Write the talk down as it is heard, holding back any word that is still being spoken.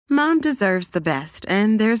Mom deserves the best,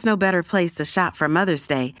 and there's no better place to shop for Mother's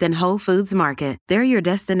Day than Whole Foods Market. They're your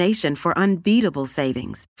destination for unbeatable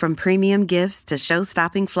savings, from premium gifts to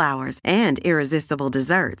show-stopping flowers and irresistible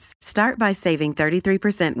desserts. Start by saving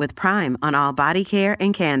 33% with Prime on all body care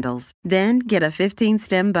and candles. Then get a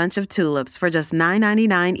 15-stem bunch of tulips for just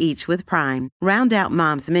 $9.99 each with Prime. Round out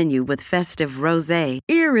Mom's menu with festive rosé,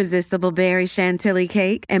 irresistible berry chantilly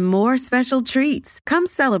cake, and more special treats. Come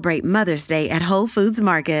celebrate Mother's Day at Whole Foods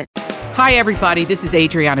Market. Hi, everybody. This is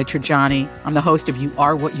Adriana Trajani. I'm the host of You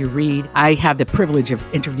Are What You Read. I have the privilege of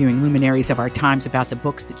interviewing luminaries of our times about the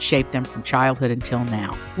books that shaped them from childhood until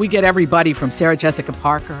now. We get everybody from Sarah Jessica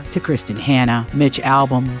Parker to Kristen Hanna, Mitch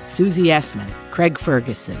Albom, Susie Essman, Craig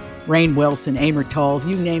Ferguson, Rainn Wilson, Amor Tolls,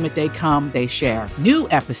 you name it, they come, they share. New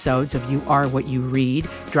episodes of You Are What You Read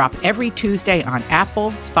drop every Tuesday on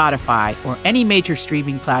Apple, Spotify, or any major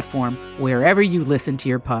streaming platform wherever you listen to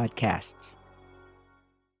your podcasts.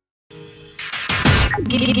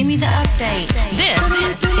 Give me the update.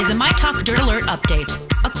 This is a My Talk Dirt Alert update.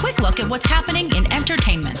 A quick look at what's happening in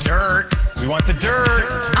entertainment. Dirt. We want the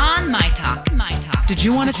dirt. On My Talk. Did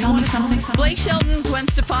you want to tell me something? Blake Shelton and Gwen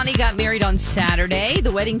Stefani got married on Saturday.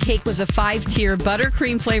 The wedding cake was a 5-tier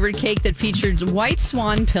buttercream-flavored cake that featured white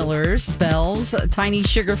swan pillars, bells, tiny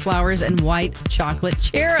sugar flowers, and white chocolate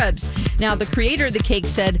cherubs. Now, the creator of the cake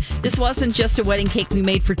said, "This wasn't just a wedding cake we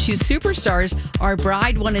made for two superstars. Our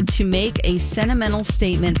bride wanted to make a sentimental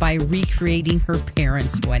statement by recreating her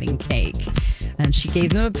parents' wedding cake." And she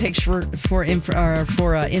gave them a picture for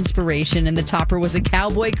inspiration, and the topper was a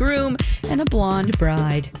cowboy groom and a blonde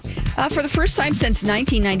bride. For the first time since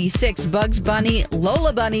 1996, Bugs Bunny,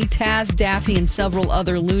 Lola Bunny, Taz, Daffy, and several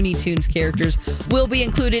other Looney Tunes characters will be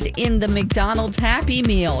included in the McDonald's Happy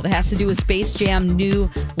Meal. It has to do with Space Jam New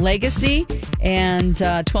Legacy, and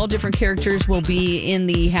 12 different characters will be in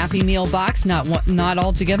the Happy Meal box, not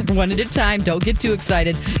all together, one at a time. Don't get too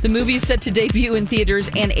excited. The movie is set to debut in theaters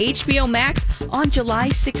and HBO Max on July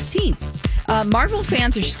 16th. Marvel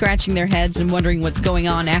fans are scratching their heads and wondering what's going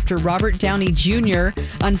on after Robert Downey Jr.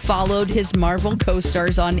 unfollowed his Marvel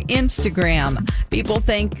co-stars on Instagram. People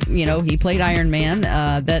think, he played Iron Man,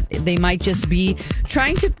 that they might just be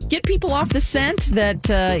trying to get people off the scent that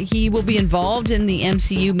he will be involved in the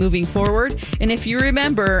MCU moving forward. And if you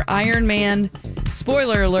remember, Iron Man,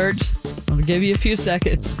 spoiler alert, I'll give you a few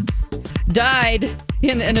seconds, died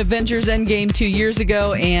in an Avengers Endgame 2 years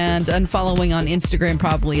ago, and unfollowing on Instagram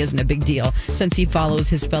probably isn't a big deal since he follows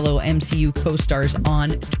his fellow MCU co-stars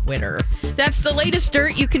on Twitter. That's the latest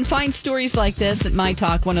dirt. You can find stories like this at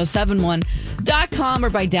mytalk1071.com or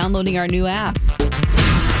by downloading our new app.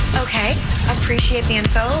 Okay, appreciate the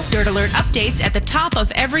info. Dirt Alert updates at the top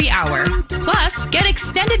of every hour. Plus, get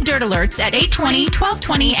extended Dirt Alerts at 8:20,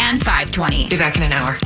 12:20, and 5:20. Be back in an hour.